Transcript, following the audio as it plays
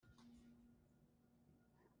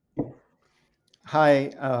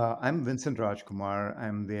Hi, I'm Vincent Rajkumar.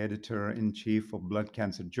 I'm the editor in chief of Blood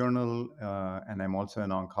Cancer Journal, and I'm also an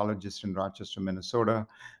oncologist in Rochester, Minnesota.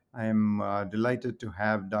 I'm delighted to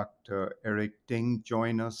have Dr. Eric Ting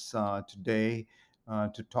join us today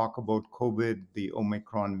to talk about COVID, the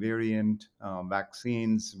Omicron variant,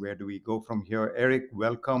 vaccines. Where do we go from here? Eric,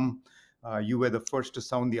 welcome. You were the first to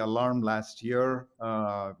sound the alarm last year,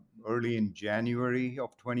 early in January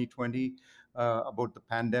of 2020, about the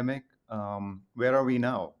pandemic. Where are we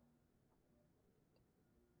now?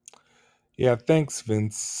 Yeah, thanks,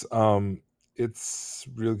 Vince. It's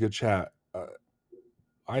really good chat.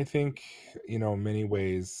 I think, in many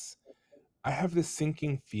ways, I have this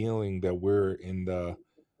sinking feeling that we're in the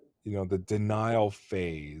denial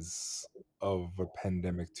phase of a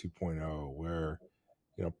pandemic 2.0, where,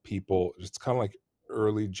 people, it's kind of like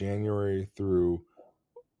early January through,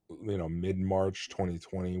 mid March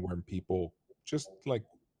 2020, when people just like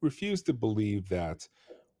refuse to believe that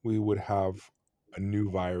we would have a new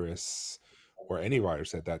virus or any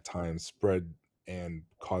virus at that time spread and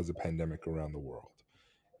cause a pandemic around the world.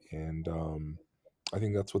 And I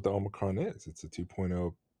think that's what the Omicron is. It's a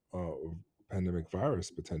 2.0 pandemic virus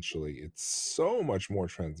potentially. It's so much more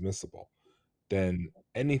transmissible than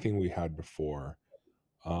anything we had before.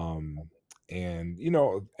 Um, and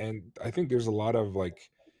I think there's a lot of like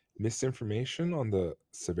misinformation on the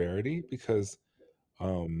severity because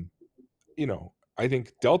um I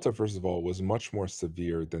think Delta, first of all, was much more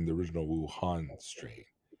severe than the original Wuhan strain.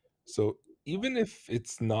 So even if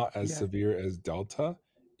it's not as Yeah, severe as Delta,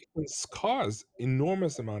 it can cause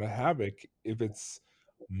enormous amount of havoc if it's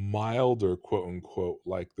milder, quote unquote,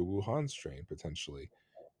 like the Wuhan strain potentially.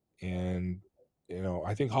 And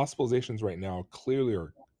I think hospitalizations right now clearly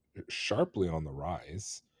are sharply on the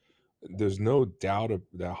rise. There's no doubt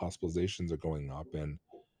that hospitalizations are going up, and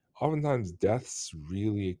oftentimes deaths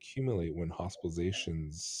really accumulate when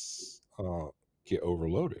hospitalizations get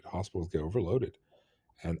overloaded. Hospitals get overloaded,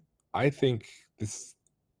 and I think this.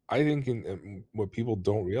 I think what people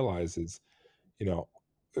don't realize is, you know,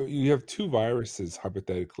 you have two viruses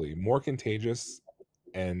hypothetically, more contagious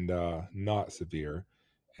and not severe,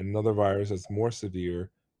 and another virus that's more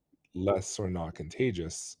severe, less or not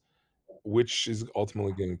contagious, which is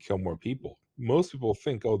ultimately gonna kill more people. Most people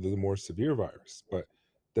think, "Oh, the more severe virus," but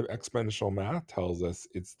the exponential math tells us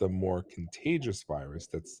it's the more contagious virus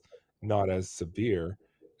that's not as severe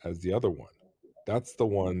as the other one. That's the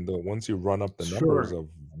one that once you run up the numbers sure. of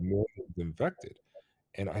millions infected,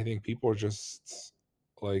 and I think people are just,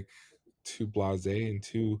 like, too blasé and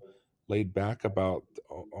too laid back about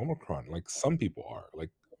Omicron, like, some people are,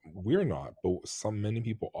 like, we're not, but many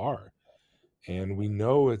people are. And we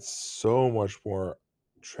know it's so much more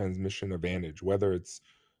transmission advantage, whether it's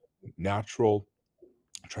natural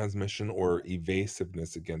transmission or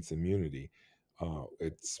evasiveness against immunity.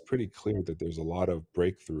 It's pretty clear that there's a lot of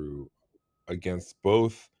breakthrough against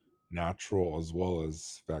both natural as well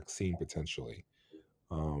as vaccine potentially.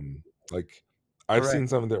 Like I've seen Correct.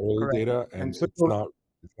 some of the early Correct. data And and so, it's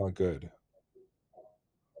not good.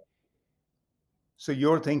 so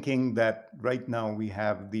you're thinking that right now we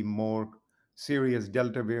have the more serious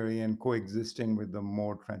Delta variant coexisting with the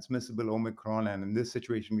more transmissible Omicron, and in this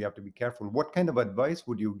situation we have to be careful. What kind of advice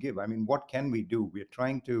would you give? I mean, what can we do? We're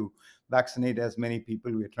trying to vaccinate as many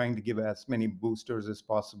people. We're trying to give as many boosters as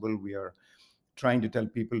possible. We are trying to tell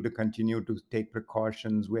people to continue to take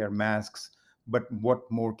precautions, wear masks. But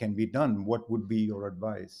what more can be done? What would be your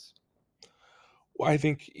advice? Well, I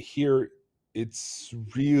think here it's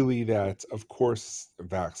really that, of course,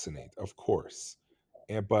 vaccinate, of course.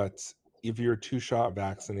 But if you're two-shot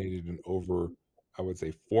vaccinated in over, I would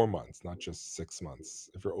say 4 months, not just 6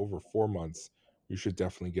 months. If you're over 4 months, you should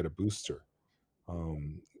definitely get a booster.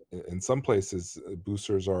 In some places,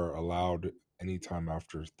 boosters are allowed anytime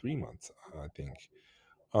after 3 months, I think.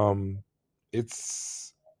 Um,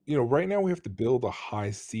 it's right now we have to build a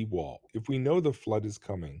high seawall. If we know the flood is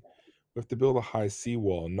coming, we have to build a high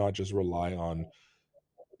seawall and not just rely on,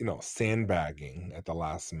 sandbagging at the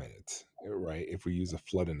last minute, right? If we use a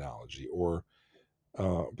flood analogy, or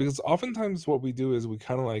because oftentimes what we do is we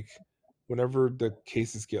kind of like, whenever the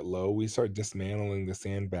cases get low, we start dismantling the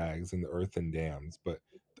sandbags and the earthen dams. But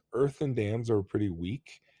the earthen dams are pretty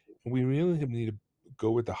weak, and we really need to go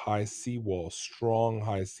with the high seawall, strong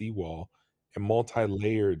high seawall, and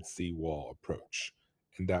multi-layered seawall approach.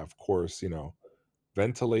 And that, of course,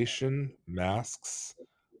 ventilation, masks,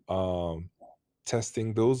 um,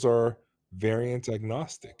 testing. Those are variant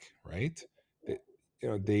agnostic, right? They, you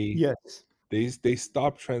know, they Yes, they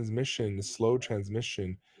stop transmission, slow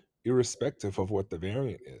transmission, irrespective of what the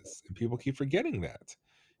variant is, and people keep forgetting that.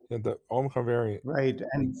 The Omicron variant, right.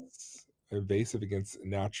 And it's evasive against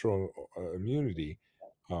natural immunity,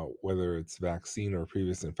 whether it's vaccine or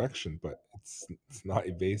previous infection, but it's not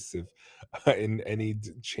evasive in any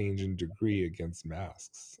change in degree against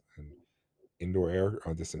masks and indoor air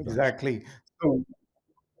disinfection. Exactly. So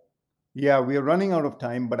yeah, we are running out of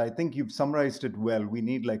time, but I think you've summarized it well. We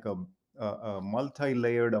need like a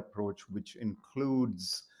multi-layered approach, which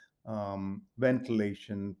includes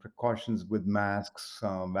ventilation, precautions with masks,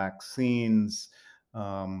 vaccines,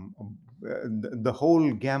 the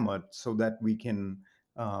whole gamut, so that we can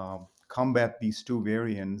uh, combat these two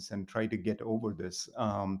variants and try to get over this.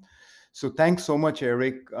 So thanks so much,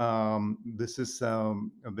 Eric. This is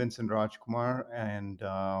Vincent Rajkumar, and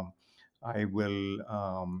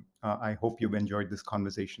I hope you've enjoyed this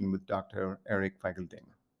conversation with Dr. Eric Feigelding.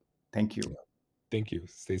 Thank you. Thank you.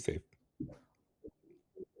 Stay safe.